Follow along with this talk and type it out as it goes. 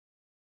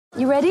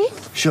You ready?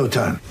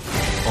 Showtime.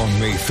 On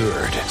May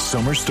 3rd,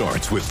 summer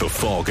starts with The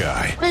Fall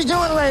Guy. Let's do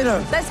it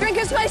later. Let's drink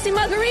a spicy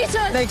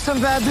margarita. Make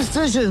some bad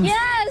decisions.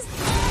 Yes!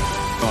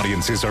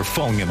 Audiences are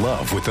falling in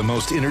love with the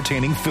most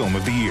entertaining film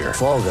of the year.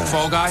 Fall Guy.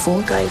 Fall Guy?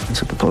 Fall guy.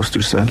 That's what the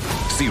poster said.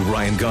 See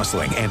Ryan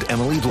Gosling and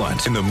Emily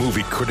Blunt in the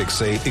movie critics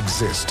say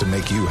exists to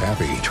make you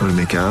happy. Trying to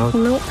make it out?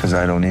 Nope. Because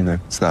I don't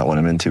either. It's not what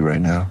I'm into right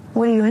now.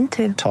 What are you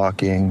into?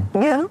 Talking.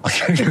 Yeah.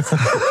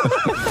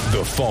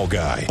 The Fall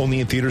Guy.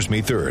 Only in theaters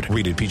May 3rd.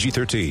 Rated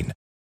PG-13.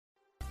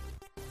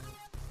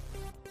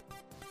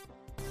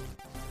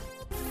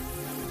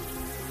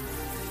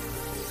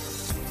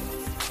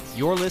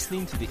 You're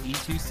listening to the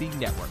E2C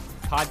Network,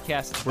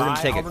 podcast. We're going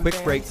to take a Auburn quick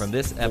fans break from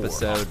this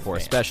episode for a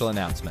fans. special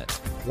announcement.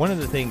 One of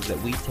the things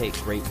that we take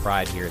great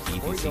pride here at the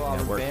E2C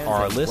Network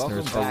are our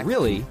listeners are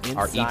really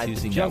our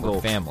E2C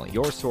Network family.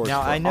 Your source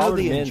Now, for I know Auburn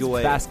they men's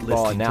enjoy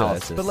basketball listening to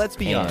analysis, us but let's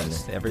be and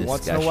honest. Every discussion.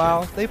 once in a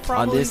while, they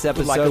probably On this would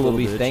like a episode, little we'll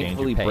be bit of change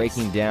thankfully of pace.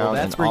 breaking down Well,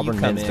 that's an where you Auburn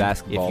come men's in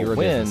basketball if you're a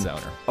win business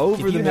owner. over If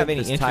the you have any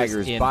Memphis interest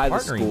Tigers in by the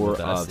partnering score with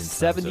us of in terms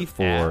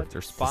 74 ads or to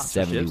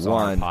sponsorships on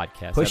our 71,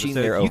 podcast pushing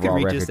their episodes, you can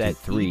overall reach record us to at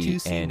 3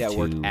 and 2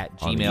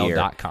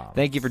 e2cnetwork@gmail.com.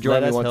 Thank you for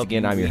joining Let me us once help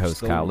again. you I'm your reach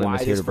host, the Kyle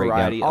Loomis, here to widest break down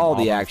variety all of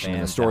the Auburn action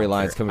and the fans out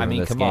storylines there. coming I from mean,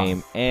 this come on.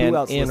 game Who and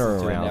else in or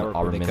listens to a around network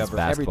Auburn where they men's cover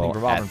everything basketball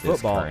from Auburn at this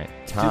football current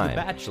to The time.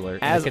 Bachelor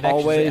and As the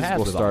connections it always, has we'll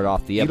with start Auburn.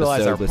 off the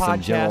Utilize episode our with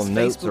some general podcast,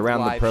 notes Facebook around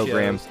the Live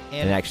program shows,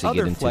 and actually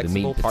get other into the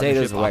meat and flexible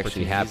potatoes of what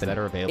partnership actually opportunities happened that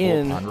are available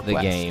in upon the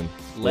request. game.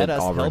 Let with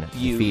us Auburn help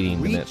you defeating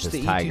the reach Memphis the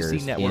E2C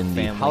Tigers Network in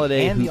the family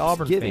Holiday and the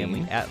Auburn Hoopsgiving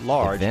family at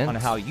large event, on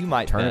how you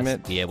might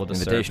tournament, best be able to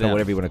serve invitational, them.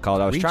 whatever you want to call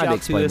it. I was Reach trying to out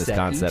explain us this at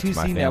concept to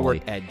my family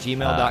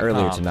E2cnetwork@gmail.com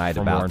earlier tonight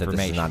for about more that this is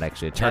information. not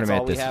actually a That's tournament.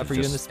 all we This have is for you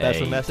in the just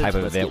special a message. type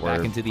of Let's event get back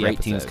where into the great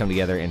teams episode. come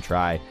together and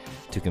try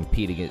to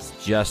compete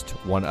against just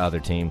one other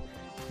team.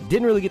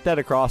 Didn't really get that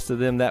across to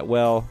them that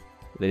well.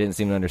 They didn't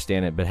seem to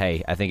understand it. But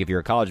hey, I think if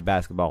you're a college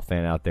basketball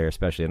fan out there,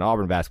 especially an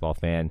Auburn basketball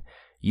fan,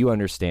 you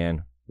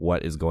understand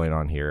what is going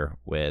on here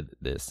with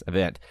this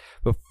event.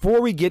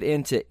 Before we get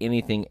into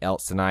anything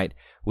else tonight,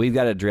 we've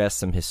got to address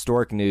some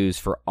historic news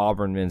for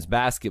Auburn men's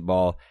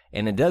basketball,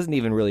 and it doesn't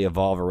even really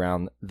evolve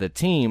around the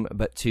team,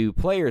 but to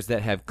players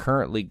that have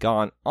currently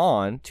gone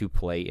on to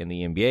play in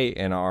the NBA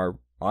and are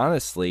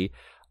honestly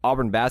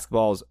Auburn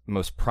basketball's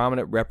most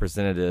prominent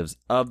representatives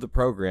of the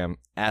program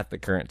at the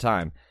current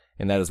time,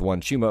 and that is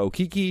one Chuma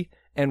Okeke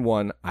and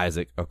one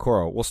Isaac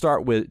Okoro. We'll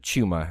start with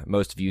Chuma.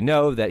 Most of you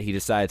know that he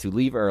decided to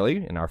leave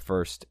early, and our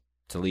first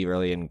to leave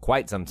early in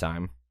quite some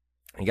time.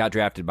 He got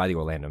drafted by the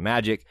Orlando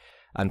Magic.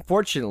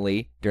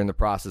 Unfortunately, during the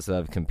process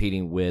of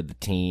competing with the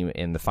team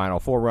in the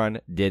Final Four run,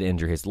 did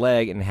injure his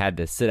leg and had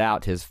to sit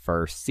out his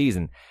first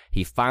season.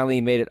 He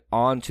finally made it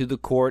onto the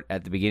court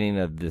at the beginning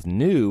of this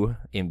new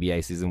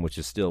NBA season, which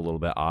is still a little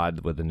bit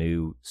odd with the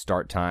new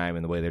start time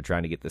and the way they're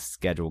trying to get the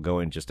schedule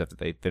going just after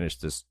they finish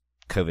this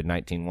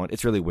COVID-19 one.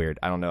 It's really weird.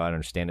 I don't know. I don't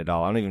understand it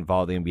all. I don't even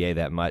follow the NBA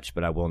that much,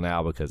 but I will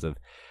now because of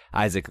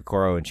Isaac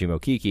Okoro and Chuma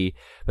Okeke.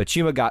 But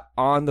Chuma got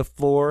on the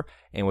floor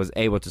and was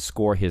able to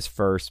score his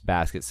first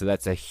basket. So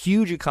that's a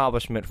huge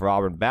accomplishment for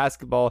Auburn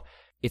basketball.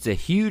 It's a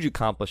huge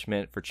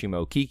accomplishment for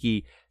Chuma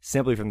Okeke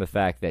simply from the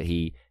fact that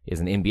he is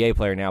an NBA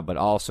player now, but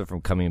also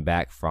from coming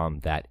back from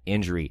that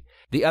injury.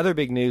 The other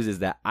big news is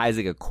that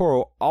Isaac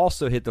Okoro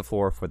also hit the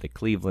floor for the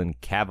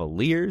Cleveland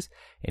Cavaliers,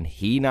 and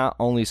he not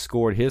only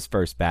scored his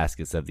first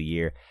baskets of the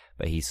year,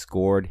 but he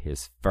scored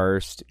his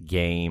first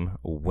game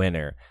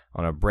winner.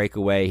 On a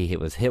breakaway, he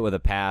was hit with a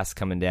pass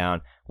coming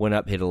down, went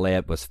up, hit a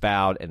layup, was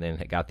fouled, and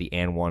then got the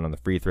and one on the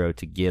free throw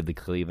to give the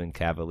Cleveland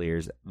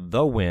Cavaliers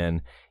the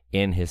win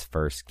in his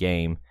first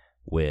game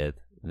with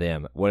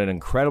them. What an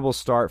incredible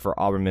start for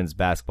Auburn men's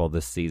basketball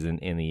this season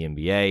in the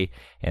NBA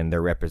and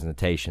their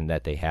representation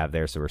that they have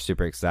there. So we're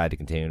super excited to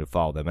continue to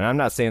follow them. And I'm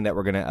not saying that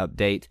we're going to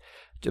update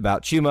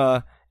about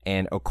Chuma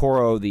and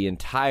Okoro the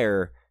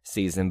entire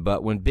season,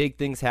 but when big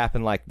things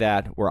happen like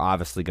that, we're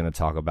obviously going to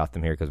talk about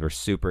them here because we're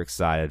super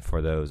excited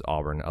for those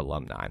Auburn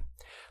alumni.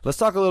 Let's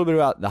talk a little bit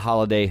about the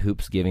Holiday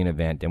Hoopsgiving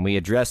event. And we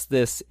addressed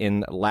this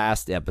in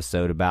last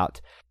episode about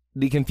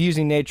the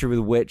confusing nature with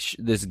which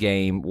this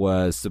game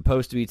was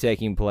supposed to be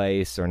taking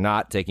place or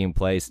not taking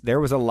place. There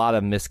was a lot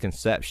of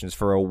misconceptions.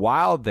 For a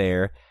while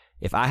there,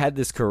 if I had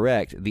this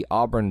correct, the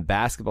Auburn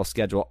basketball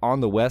schedule on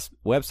the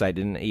website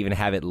didn't even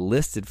have it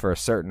listed for a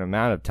certain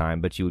amount of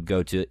time, but you would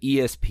go to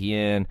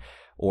ESPN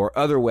or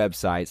other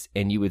websites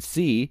and you would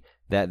see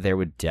that there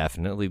would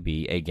definitely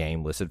be a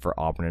game listed for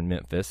Auburn and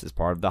Memphis as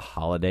part of the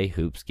Holiday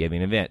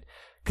Hoopsgiving event.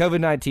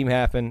 COVID-19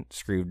 happened,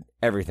 screwed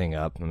everything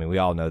up. I mean, we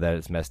all know that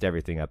it's messed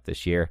everything up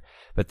this year.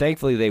 But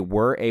thankfully, they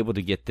were able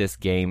to get this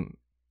game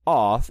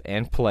off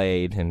and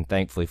played, and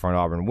thankfully for an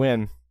Auburn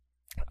win.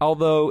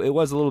 Although it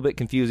was a little bit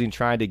confusing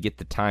trying to get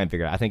the time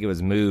figured out. I think it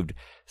was moved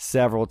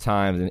several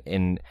times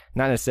in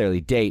not necessarily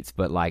dates,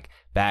 but like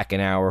back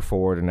an hour,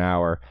 forward an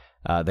hour.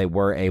 They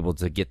were able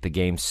to get the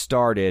game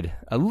started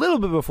a little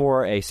bit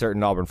before a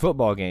certain Auburn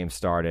football game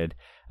started.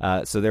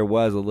 So there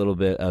was a little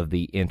bit of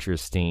the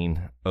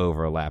interesting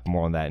overlap.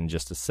 More on that in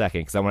just a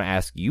second, because I want to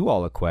ask you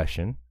all a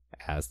question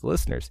as the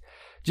listeners.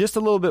 just a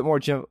little bit more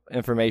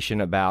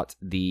information about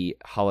the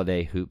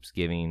Holiday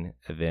Hoopsgiving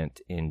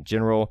event in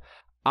general.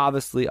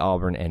 Obviously,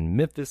 Auburn and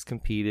Memphis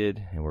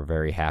competed, and we're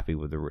very happy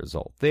with the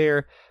result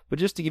there. But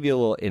just to give you a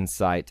little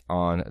insight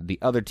on the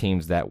other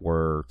teams that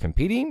were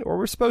competing or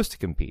were supposed to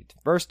compete.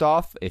 First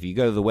off, if you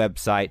go to the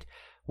website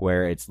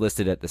where it's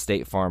listed at the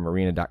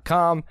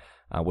statefarmarena.com,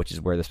 which is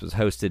where this was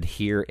hosted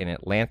here in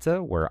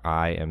Atlanta, where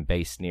I am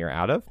based near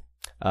out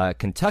of,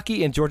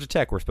 Kentucky and Georgia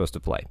Tech were supposed to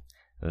play.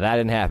 That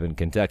didn't happen.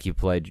 Kentucky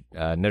played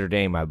Notre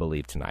Dame, I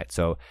believe, tonight.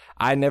 So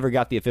I never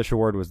got the official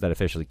word. Was that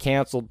officially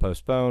canceled,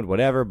 postponed,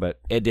 whatever, but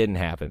it didn't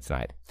happen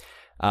tonight.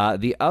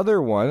 The other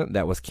one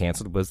that was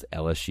canceled was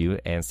LSU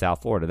and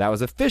South Florida. That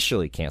was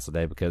officially canceled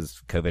today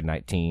because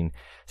COVID-19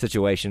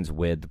 situations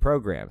with the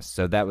programs.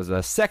 So that was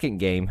a second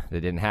game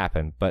that didn't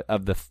happen. But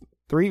of the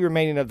three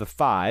remaining of the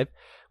five,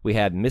 we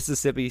had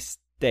Mississippi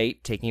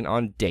State taking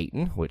on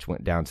Dayton, which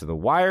went down to the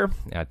wire.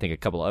 I think a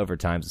couple of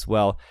overtimes as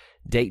well.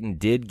 Dayton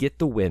did get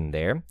the win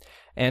there.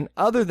 And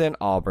other than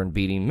Auburn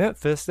beating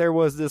Memphis, there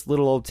was this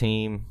little old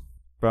team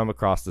from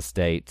across the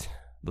state,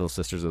 Little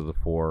Sisters of the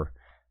Poor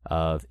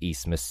of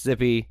East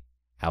Mississippi,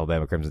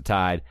 Alabama Crimson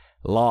Tide,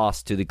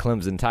 lost to the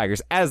Clemson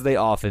Tigers, as they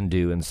often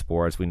do in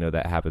sports. We know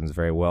that happens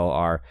very well.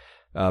 Our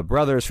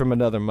brothers from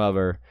another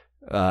mother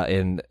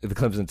in the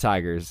Clemson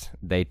Tigers,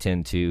 they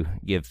tend to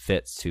give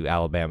fits to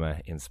Alabama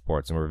in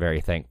sports, and we're very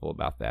thankful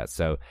about that.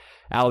 So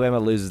Alabama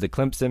loses to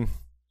Clemson.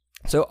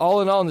 So all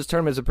in all, in this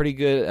tournament is a pretty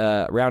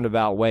good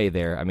roundabout way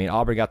there. I mean,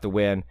 Auburn got the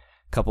win.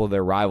 A couple of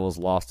their rivals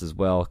lost as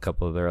well. A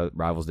couple of their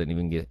rivals didn't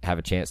even have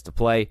a chance to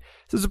play.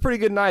 So it's a pretty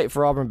good night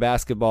for Auburn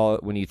basketball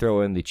when you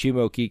throw in the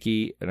Chumo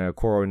Kiki and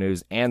Okoro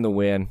News and the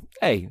win.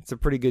 Hey, it's a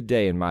pretty good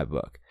day in my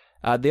book.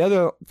 The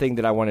other thing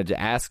that I wanted to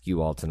ask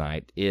you all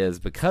tonight is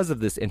because of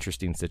this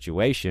interesting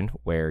situation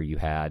where you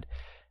had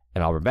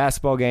an Auburn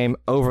basketball game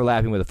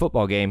overlapping with a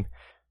football game,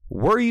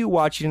 were you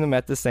watching them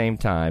at the same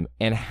time,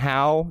 and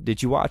how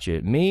did you watch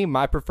it?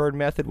 My preferred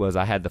method was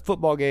I had the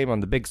football game on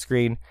the big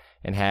screen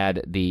and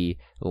had the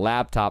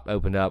laptop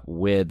opened up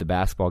with the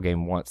basketball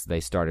game once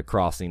they started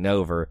crossing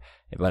over,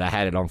 but I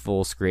had it on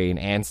full screen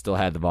and still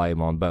had the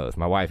volume on both.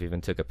 My wife even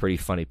took a pretty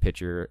funny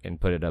picture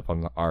and put it up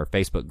on our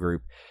Facebook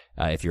group,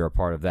 if you're a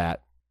part of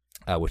that,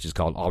 which is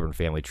called Auburn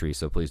Family Tree,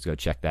 so please go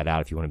check that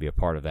out if you want to be a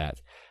part of that.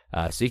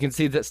 So you can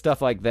see that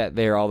stuff like that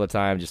there all the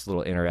time, just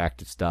little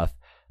interactive stuff.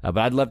 But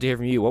I'd love to hear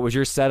from you. What was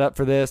your setup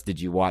for this? Did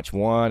you watch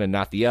one and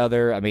not the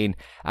other? I mean,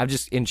 I'm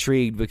just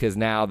intrigued because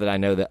now that I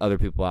know that other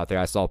people out there,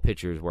 I saw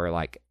pictures where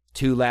like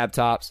 2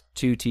 laptops,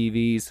 2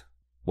 TVs,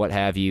 what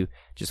have you.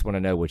 Just want to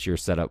know what your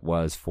setup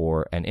was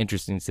for an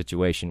interesting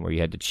situation where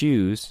you had to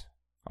choose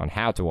on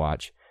how to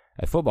watch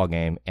a football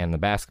game and the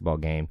basketball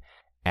game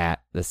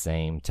at the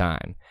same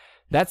time.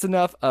 That's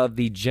enough of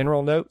the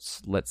general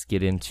notes. Let's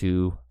get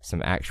into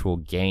some actual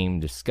game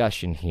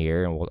discussion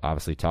here, and we'll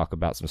obviously talk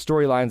about some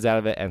storylines out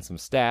of it and some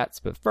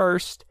stats. But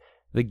first,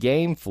 the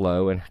game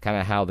flow and kind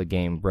of how the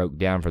game broke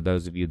down for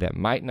those of you that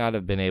might not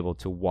have been able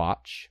to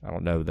watch. I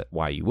don't know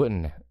why you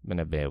wouldn't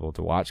have been able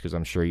to watch, because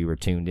I'm sure you were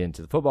tuned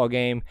into the football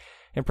game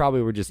and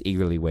probably were just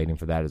eagerly waiting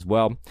for that as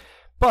well.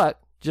 But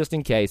just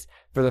in case,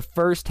 for the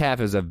first half,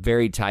 it was a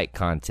very tight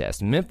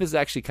contest. Memphis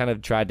actually kind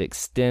of tried to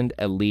extend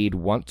a lead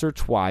once or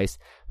twice,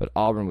 but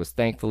Auburn was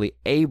thankfully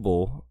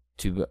able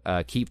to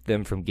keep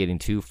them from getting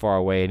too far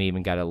away and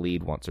even got a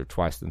lead once or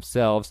twice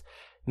themselves.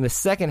 In the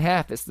second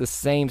half, it's the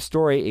same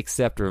story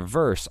except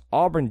reverse.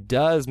 Auburn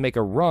does make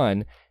a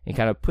run and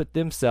kind of put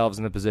themselves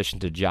in a position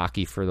to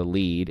jockey for the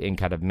lead and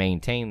kind of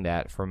maintain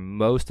that for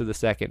most of the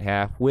second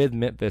half, with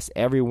Memphis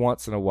every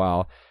once in a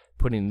while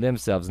putting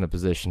themselves in a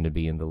position to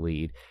be in the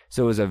lead.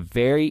 So it was a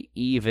very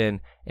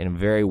even and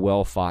very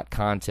well-fought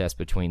contest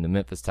between the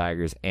Memphis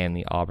Tigers and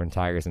the Auburn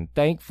Tigers. And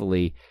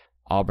thankfully,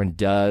 Auburn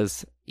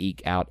does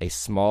eke out a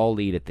small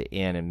lead at the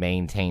end and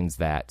maintains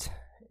that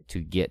to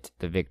get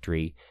the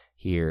victory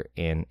here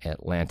in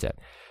Atlanta.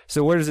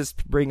 So where does this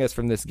bring us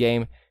from this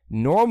game?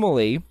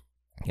 Normally,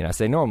 I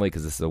say normally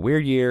because this is a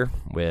weird year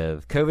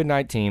with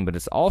COVID-19, but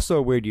it's also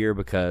a weird year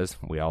because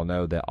we all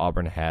know that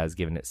Auburn has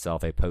given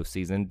itself a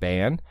postseason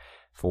ban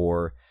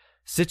for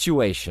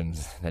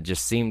situations that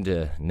just seem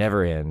to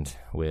never end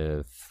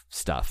with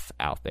stuff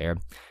out there.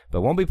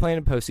 But won't be playing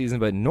in postseason,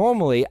 but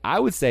normally I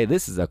would say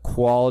this is a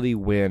quality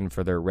win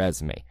for their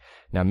resume.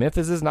 Now,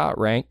 Memphis is not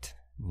ranked,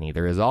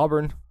 neither is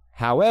Auburn.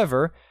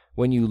 However,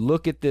 when you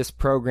look at this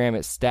program,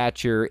 its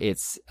stature,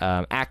 its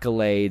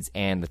accolades,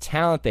 and the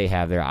talent they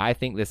have there, I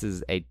think this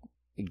is a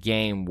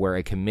game where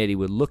a committee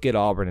would look at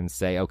Auburn and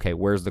say, okay,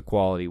 where's the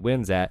quality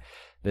wins at?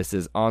 This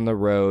is on the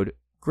road.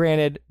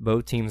 Granted,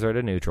 both teams are at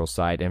a neutral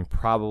site, and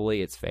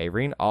probably it's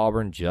favoring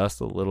Auburn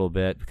just a little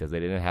bit because they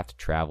didn't have to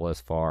travel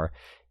as far,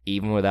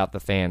 even without the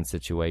fan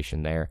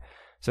situation there.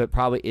 So it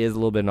probably is a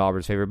little bit in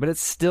Auburn's favor, but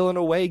it's still an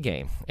away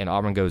game, and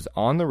Auburn goes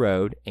on the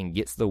road and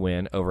gets the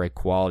win over a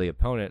quality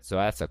opponent. So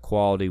that's a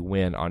quality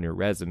win on your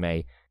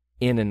resume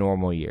in a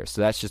normal year.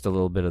 So that's just a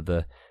little bit of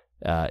the,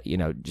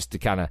 just to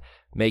kind of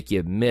make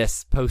you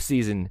miss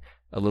postseason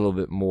a little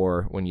bit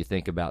more when you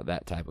think about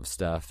that type of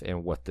stuff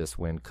and what this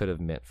win could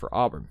have meant for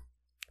Auburn.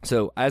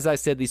 So, as I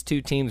said, these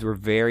two teams were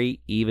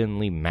very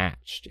evenly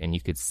matched, and you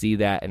could see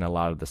that in a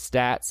lot of the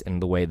stats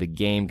and the way the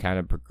game kind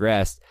of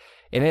progressed.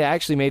 And it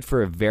actually made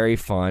for a very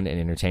fun and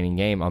entertaining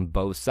game on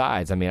both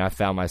sides. I mean, I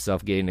found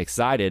myself getting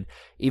excited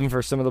even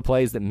for some of the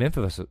plays that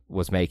Memphis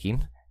was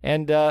making.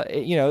 And,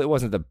 it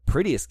wasn't the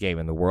prettiest game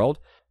in the world,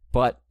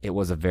 but it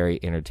was a very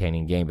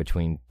entertaining game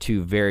between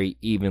two very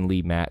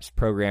evenly matched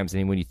programs.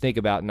 And when you think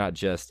about not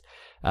just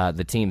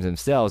the teams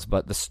themselves,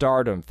 but the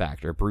stardom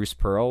factor. Bruce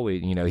Pearl,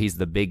 he's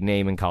the big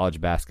name in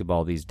college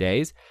basketball these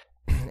days.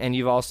 And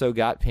you've also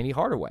got Penny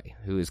Hardaway,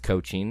 who is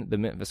coaching the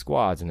Memphis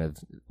Squads and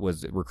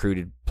was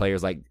recruited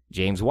players like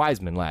James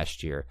Wiseman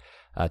last year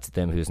to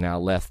them, who's now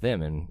left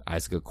them, and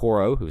Isaac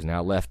Okoro, who's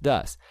now left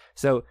us.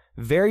 So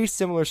very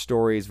similar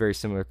stories, very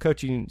similar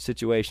coaching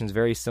situations,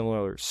 very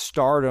similar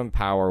stardom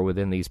power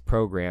within these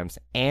programs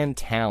and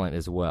talent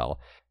as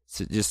well.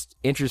 So just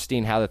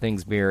interesting how the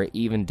things mirror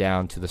even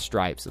down to the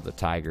stripes of the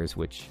Tigers,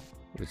 which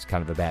was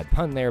kind of a bad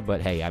pun there,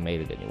 but hey, I made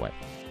it anyway.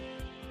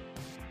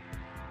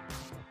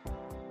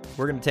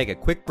 We're going to take a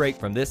quick break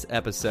from this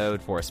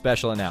episode for a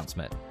special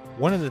announcement.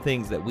 One of the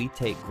things that we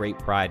take great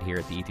pride here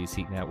at the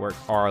E2C Network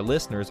are our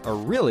listeners are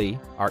really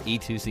our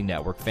E2C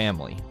Network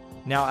family.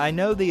 Now, I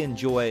know they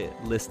enjoy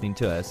listening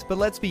to us, but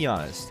let's be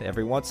honest,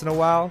 every once in a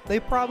while, they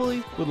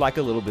probably would like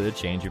a little bit of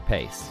change of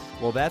pace.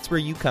 Well, that's where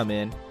you come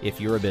in if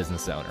you're a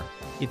business owner.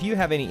 If you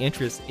have any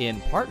interest in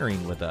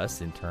partnering with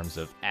us in terms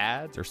of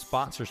ads or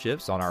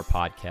sponsorships on our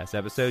podcast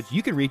episodes,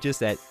 you can reach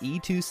us at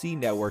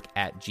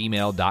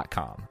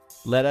e2cnetwork@gmail.com.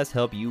 Let us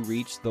help you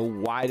reach the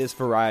widest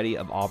variety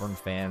of Auburn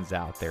fans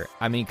out there.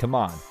 I mean, come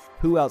on.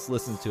 Who else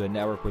listens to a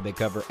network where they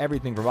cover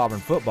everything from Auburn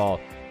football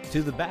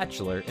to The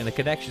Bachelor and the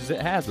connections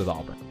it has with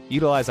Auburn?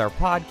 Utilize our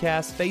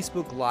podcast,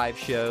 Facebook Live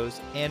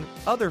shows, and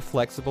other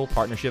flexible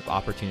partnership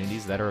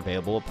opportunities that are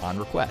available upon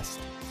request.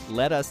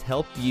 Let us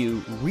help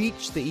you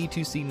reach the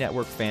E2C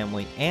Network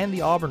family and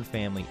the Auburn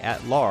family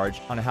at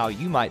large on how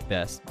you might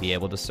best be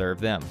able to serve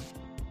them.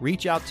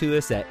 Reach out to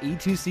us at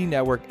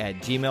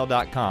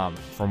e2cnetwork@gmail.com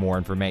for more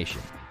information.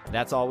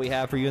 That's all we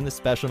have for you in this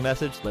special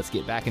message. Let's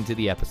get back into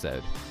the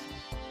episode.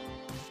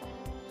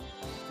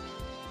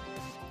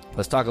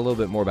 Let's talk a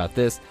little bit more about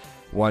this.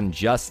 One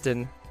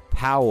Justin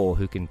Powell,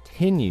 who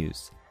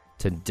continues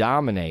to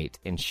dominate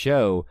and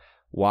show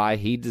why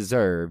he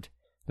deserved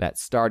that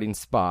starting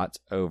spot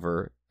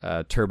over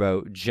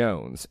Turbo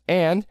Jones.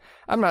 And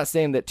I'm not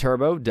saying that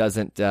Turbo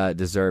doesn't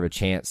deserve a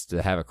chance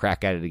to have a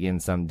crack at it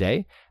again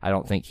someday. I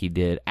don't think he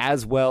did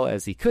as well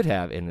as he could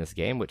have in this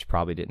game, which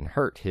probably did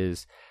hurt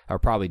his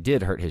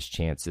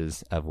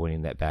chances of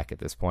winning that back at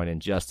this point.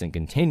 And Justin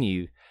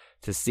continued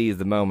to seize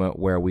the moment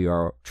where we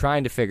are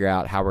trying to figure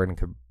out how we're going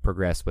to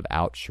progress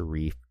without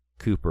Sharife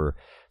Cooper.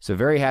 So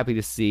very happy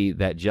to see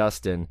that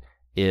Justin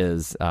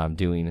is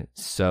doing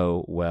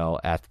so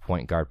well at the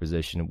point guard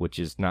position, which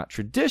is not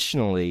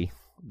traditionally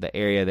the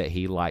area that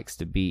he likes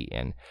to be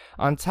in.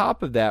 On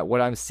top of that, what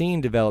I'm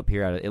seeing develop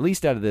here, at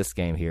least out of this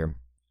game here,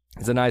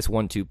 is a nice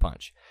 1-2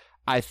 punch.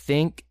 I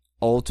think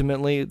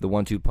ultimately the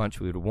 1-2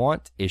 punch we would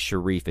want is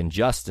Sharife and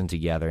Justin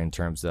together in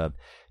terms of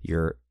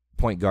your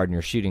point guard and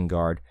your shooting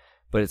guard.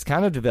 But it's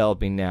kind of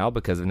developing now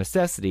because of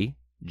necessity,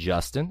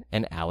 Justin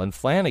and Alan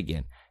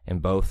Flanagan.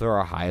 And both are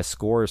our highest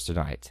scorers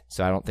tonight.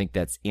 So I don't think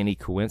that's any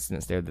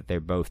coincidence there that they're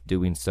both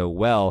doing so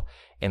well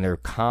and they're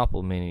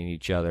complementing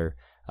each other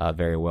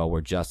very well,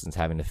 where Justin's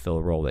having to fill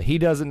a role that he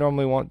doesn't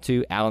normally want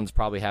to. Alan's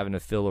probably having to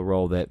fill a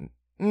role that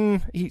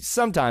he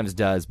sometimes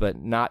does, but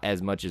not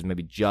as much as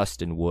maybe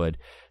Justin would.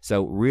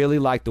 So really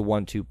like the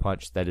 1-2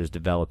 punch that is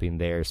developing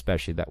there,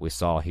 especially that we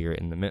saw here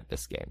in the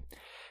Memphis game.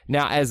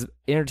 Now, as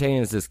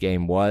entertaining as this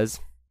game was,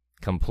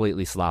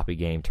 completely sloppy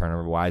game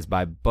turnover-wise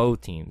by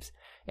both teams.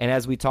 And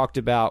as we talked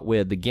about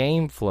with the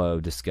game flow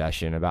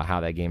discussion about how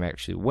that game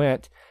actually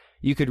went,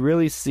 you could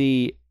really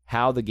see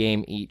how the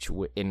game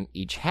in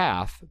each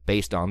half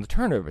based on the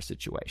turnover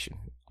situation.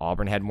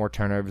 Auburn had more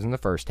turnovers in the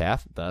first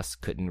half, thus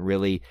couldn't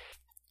really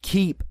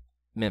keep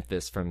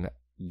Memphis from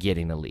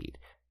getting a lead.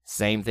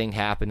 Same thing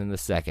happened in the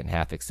second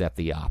half, except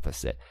the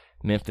opposite.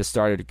 Memphis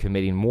started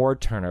committing more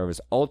turnovers,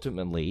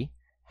 ultimately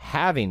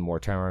having more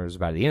turnovers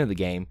by the end of the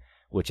game,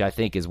 which I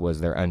think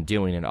was their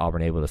undoing, and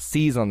Auburn able to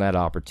seize on that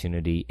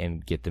opportunity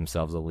and get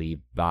themselves a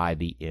lead by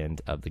the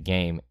end of the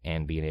game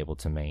and being able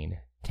to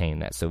maintain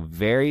that. So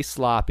very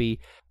sloppy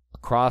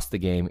across the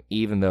game,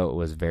 even though it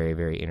was very,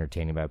 very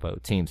entertaining by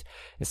both teams.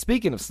 And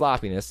speaking of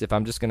sloppiness, if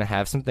I'm just going to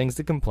have some things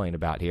to complain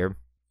about here,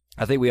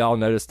 I think we all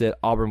noticed it.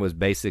 Auburn was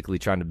basically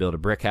trying to build a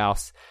brick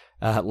house.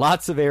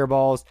 Lots of air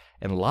balls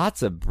and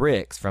lots of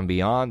bricks from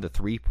beyond the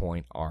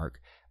three-point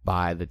arc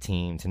by the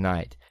team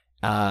tonight.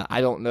 I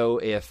don't know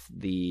if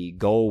the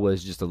goal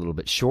was just a little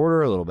bit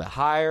shorter, a little bit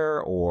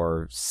higher,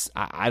 or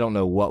I don't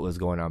know what was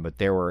going on, but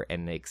there were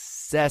an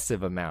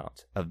excessive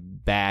amount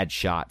of bad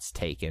shots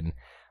taken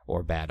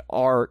or bad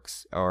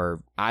arcs,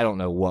 or I don't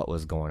know what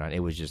was going on.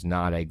 It was just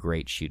not a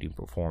great shooting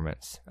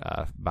performance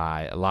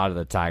by a lot of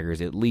the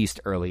Tigers, at least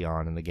early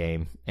on in the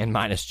game, and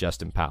minus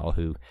Justin Powell,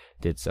 who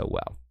did so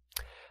well.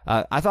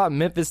 I thought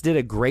Memphis did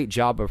a great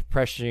job of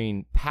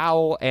pressuring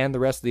Powell and the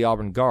rest of the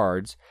Auburn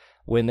guards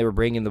when they were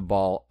bringing the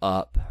ball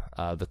up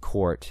the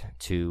court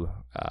to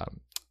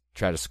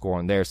try to score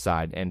on their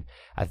side. And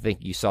I think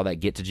you saw that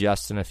get to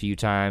Justin a few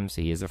times.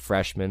 He is a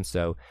freshman,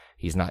 so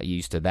he's not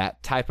used to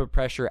that type of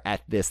pressure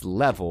at this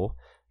level.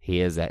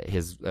 He is at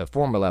his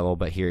former level,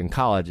 but here in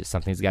college, it's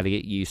something he's got to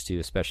get used to,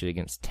 especially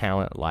against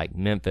talent like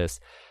Memphis.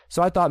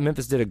 So I thought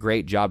Memphis did a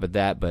great job at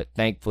that, but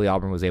thankfully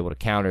Auburn was able to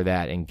counter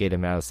that and get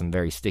him out of some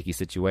very sticky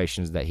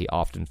situations that he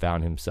often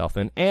found himself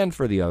in, and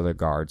for the other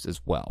guards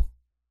as well.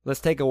 Let's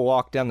take a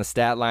walk down the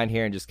stat line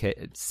here and just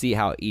see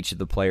how each of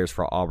the players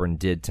for Auburn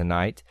did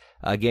tonight.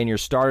 Again, your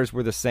starters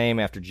were the same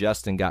after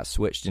Justin got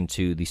switched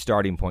into the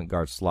starting point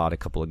guard slot a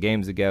couple of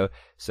games ago.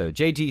 So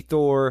JT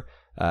Thor,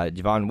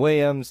 Javon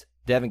Williams,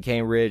 Devin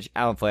Cambridge,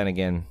 Allen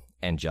Flanigan,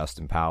 and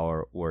Justin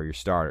Powell were your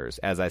starters.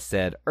 As I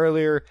said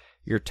earlier,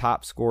 your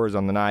top scorers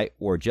on the night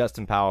were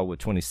Justin Powell with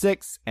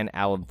 26 and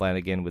Allen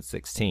Flanigan with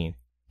 16.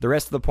 The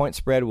rest of the point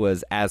spread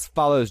was as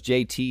follows: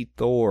 JT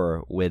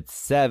Thor with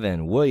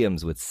 7,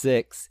 Williams with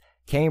 6,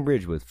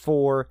 Cambridge with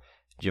 4,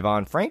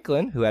 Javon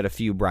Franklin, who had a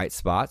few bright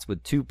spots,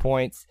 with 2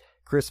 points,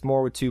 Chris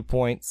Moore with 2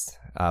 points,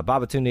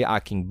 Babatunde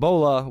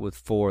Akingbola with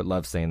 4.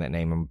 Love saying that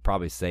name. I'm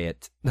probably say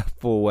it the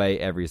full way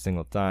every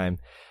single time.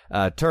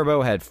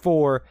 Turbo had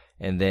 4,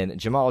 and then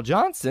Jamal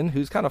Johnson,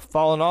 who's kind of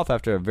fallen off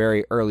after a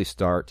very early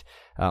start,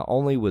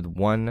 only with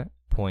 1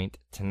 point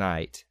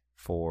tonight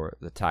for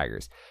the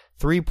Tigers.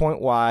 3-point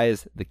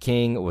wise, the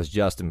king was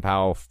Justin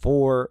Powell,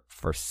 4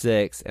 for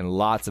 6, and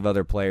lots of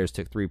other players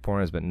took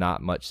 3-pointers, but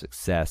not much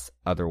success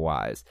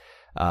otherwise.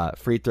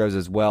 Free throws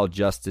as well,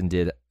 Justin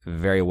did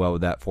very well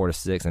with that, 4 to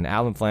 6, and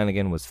Allen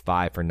Flanigan was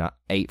 5 for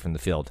 8 from the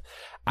field.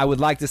 I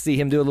would like to see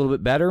him do a little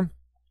bit better.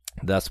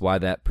 That's why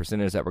that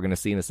percentage that we're going to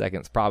see in a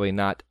second is probably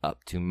not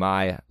up to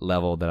my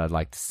level that I'd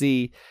like to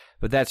see.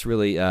 But that's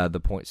really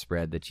the point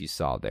spread that you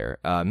saw there.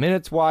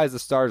 Minutes-wise, the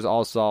starters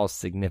all saw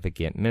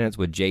significant minutes,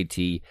 with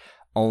JT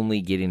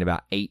only getting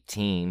about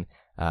 18,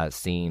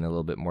 seeing a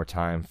little bit more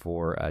time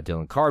for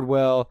Dylan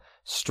Cardwell,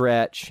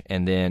 Stretch,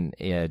 and then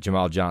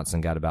Jamal Johnson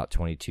got about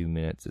 22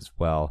 minutes as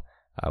well,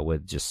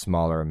 with just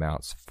smaller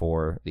amounts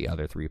for the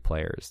other 3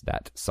 players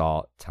that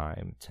saw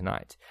time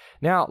tonight.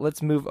 Now,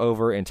 let's move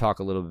over and talk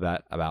a little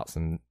bit about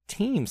some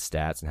team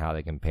stats and how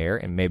they compare,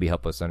 and maybe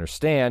help us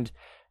understand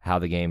how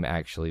the game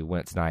actually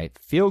went tonight.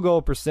 Field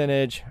goal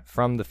percentage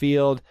from the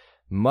field,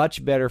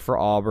 much better for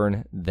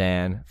Auburn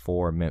than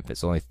for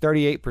Memphis. Only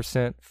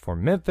 38% for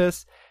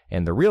Memphis,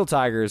 and the real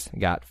Tigers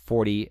got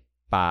 45%.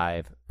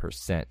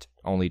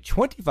 Only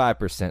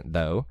 25%,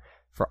 though,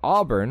 for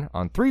Auburn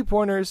on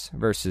 3-pointers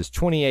versus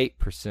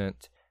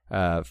 28%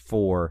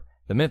 for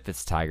the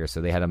Memphis Tigers.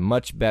 So they had a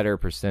much better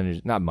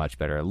percentage, not much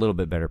better, a little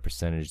bit better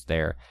percentage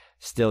there.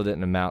 Still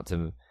didn't amount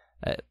to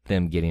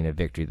them getting a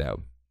victory,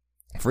 though.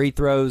 Free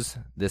throws,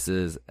 this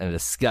is a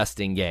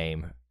disgusting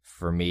game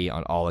for me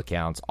on all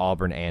accounts,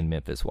 Auburn and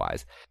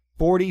Memphis-wise.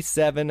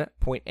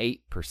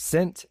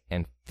 47.8%,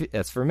 and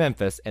that's for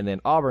Memphis, and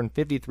then Auburn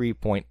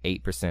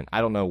 53.8%.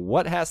 I don't know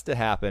what has to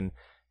happen,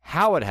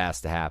 how it has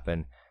to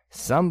happen.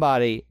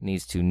 Somebody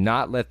needs to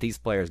not let these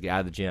players get out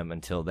of the gym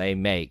until they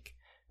make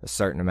a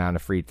certain amount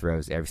of free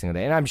throws every single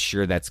day. And I'm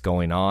sure that's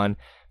going on,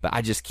 but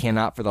I just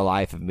cannot for the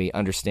life of me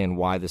understand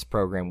why this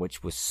program,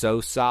 which was so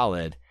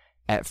solid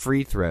at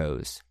free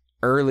throws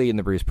early in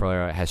the Bruce Pearl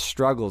era, has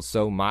struggled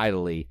so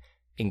mightily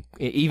in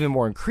even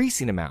more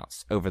increasing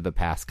amounts over the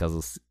past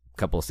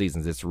couple of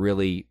seasons. It's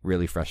really,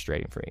 really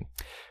frustrating for me.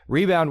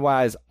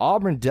 Rebound-wise,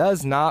 Auburn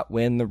does not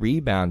win the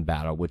rebound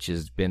battle, which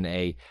has been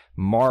a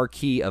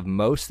marquee of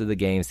most of the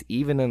games,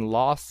 even in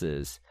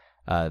losses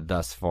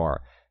thus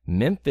far.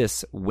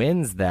 Memphis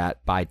wins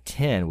that by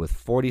 10 with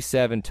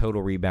 47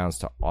 total rebounds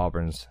to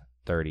Auburn's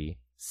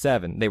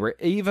 37. They were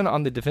even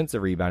on the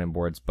defensive rebounding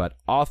boards, but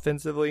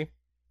offensively,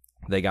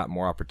 they got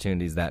more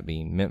opportunities, that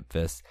being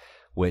Memphis,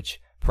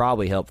 which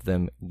probably helped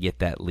them get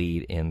that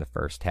lead in the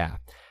first half.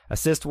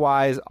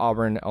 Assist-wise,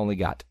 Auburn only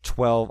got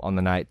 12 on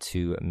the night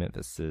to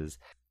Memphis's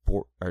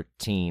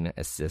 14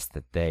 assists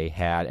that they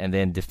had. And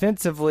then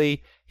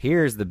defensively,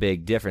 here's the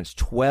big difference.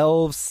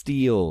 12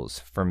 steals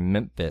from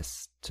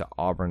Memphis to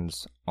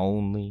Auburn's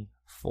only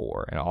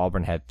 4. And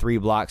Auburn had 3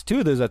 blocks. 2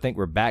 of those, I think,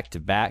 were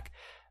back-to-back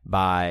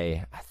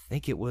by, I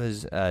think it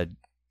was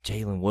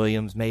Jalen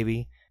Williams,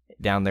 maybe,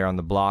 down there on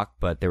the block.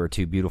 But there were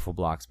 2 beautiful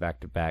blocks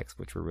back-to-backs,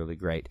 which were really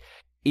great.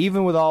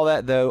 Even with all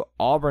that, though,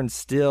 Auburn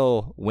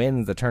still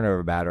wins the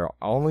turnover battle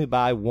only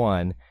by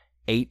 1,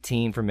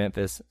 18 for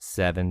Memphis,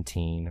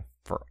 17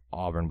 for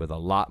Auburn, with a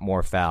lot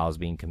more fouls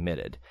being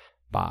committed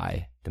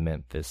by the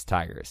Memphis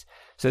Tigers.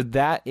 So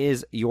that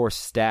is your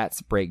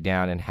stats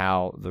breakdown and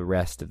how the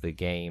rest of the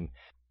game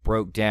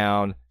broke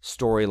down,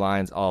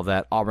 storylines, all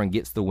that. Auburn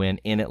gets the win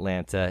in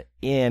Atlanta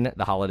in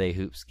the Holiday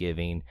Hoops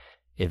Giving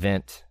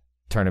event,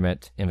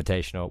 tournament,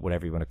 invitational,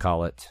 whatever you want to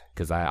call it,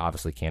 because I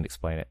obviously can't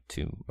explain it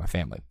to my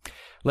family.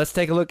 Let's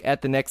take a look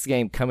at the next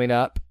game coming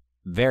up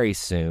very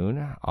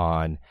soon.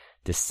 On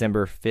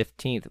December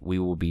 15th, we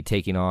will be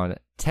taking on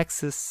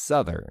Texas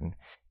Southern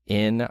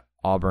in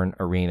Auburn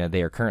Arena.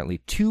 They are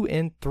currently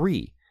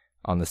 2-3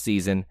 on the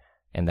season,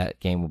 and that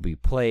game will be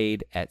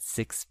played at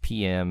 6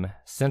 p.m.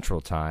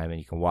 Central Time, and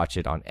you can watch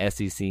it on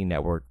SEC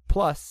Network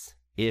Plus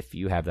if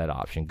you have that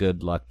option.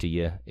 Good luck to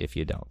you if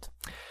you don't.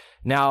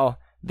 Now,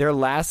 their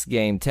last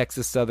game,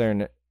 Texas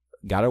Southern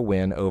got a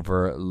win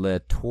over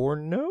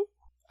LeTourneau.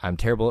 I'm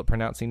terrible at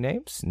pronouncing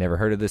names. Never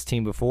heard of this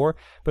team before,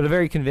 but a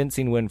very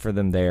convincing win for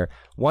them there.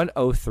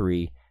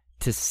 103-60.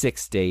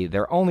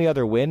 Their only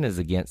other win is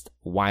against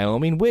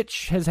Wyoming,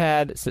 which has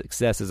had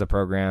success as a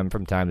program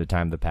from time to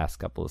time the past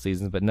couple of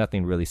seasons, but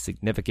nothing really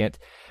significant.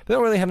 They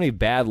don't really have any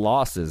bad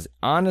losses.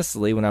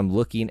 Honestly, when I'm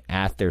looking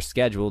at their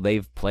schedule,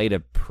 they've played a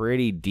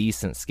pretty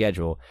decent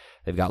schedule.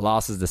 They've got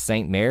losses to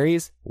St.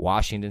 Mary's,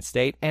 Washington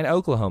State, and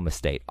Oklahoma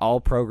State, all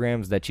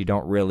programs that you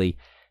don't really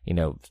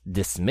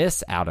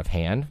dismiss out of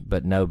hand,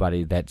 but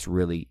nobody that's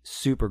really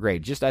super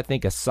great. Just, I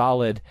think, a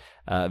solid,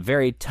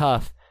 very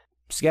tough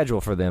schedule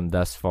for them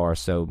thus far,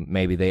 so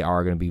maybe they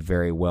are going to be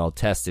very well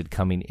tested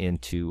coming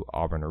into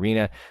Auburn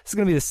Arena. This is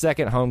going to be the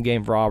second home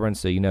game for Auburn,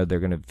 so they're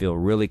going to feel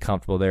really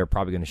comfortable there,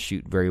 probably going to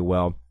shoot very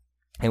well.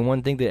 And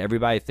one thing that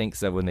everybody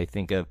thinks of when they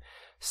think of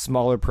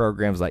smaller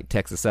programs like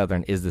Texas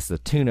Southern is this a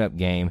tune-up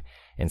game,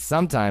 and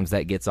sometimes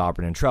that gets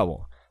Auburn in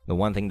trouble. The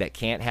one thing that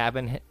can't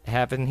happen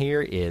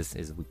here is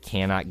we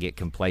cannot get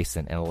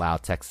complacent and allow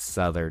Texas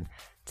Southern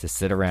to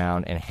sit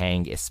around and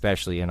hang,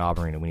 especially in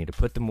Auburn Arena. We need to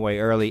put them away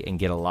early and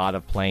get a lot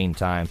of playing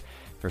time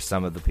for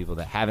some of the people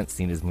that haven't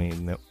seen as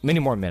many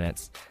more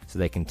minutes, so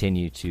they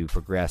continue to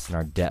progress and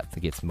our depth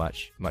gets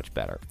much, much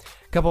better.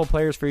 A couple of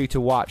players for you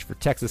to watch for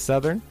Texas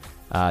Southern.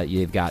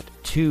 You've got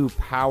two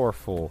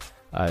powerful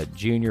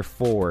junior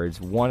forwards.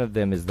 One of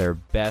them is their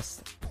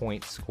best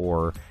point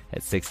scorer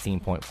at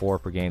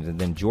 16.4 per game, and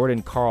then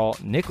Jordan Carl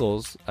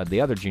Nichols,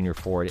 the other junior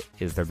forward,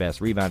 is their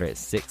best rebounder at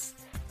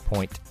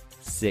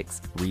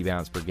 6.6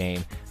 rebounds per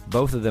game.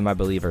 Both of them, I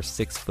believe, are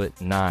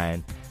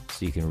 6'9",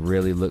 so you can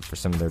really look for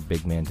some of their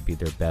big men to be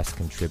their best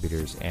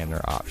contributors and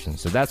their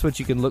options. So that's what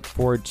you can look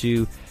forward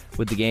to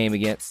with the game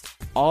against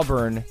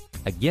Auburn,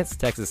 against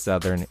Texas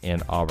Southern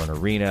in Auburn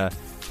Arena.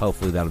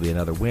 Hopefully that'll be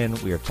another win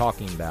we are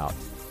talking about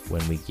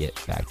when we get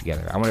back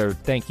together. I want to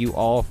thank you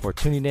all for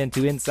tuning in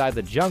to Inside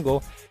the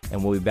Jungle,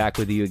 and we'll be back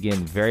with you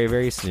again very,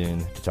 very soon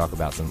to talk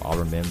about some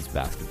Auburn men's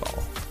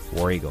basketball.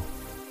 War Eagle.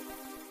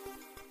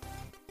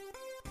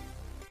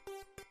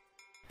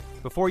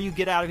 Before you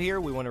get out of here,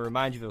 we want to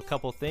remind you of a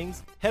couple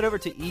things. Head over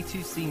to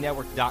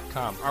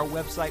e2cnetwork.com, our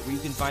website where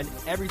you can find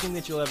everything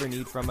that you'll ever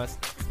need from us,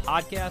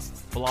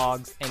 podcasts,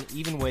 blogs, and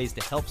even ways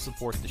to help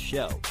support the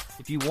show.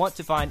 If you want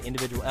to find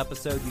individual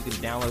episodes, you can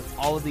download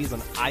all of these on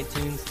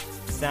iTunes,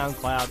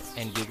 SoundCloud,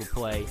 and Google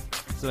Play.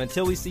 So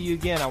until we see you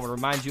again, I want to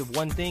remind you of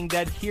one thing,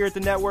 that here at the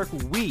network,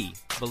 we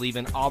believe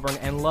in Auburn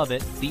and love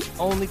it. The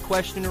only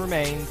question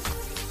remains,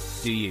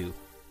 do you?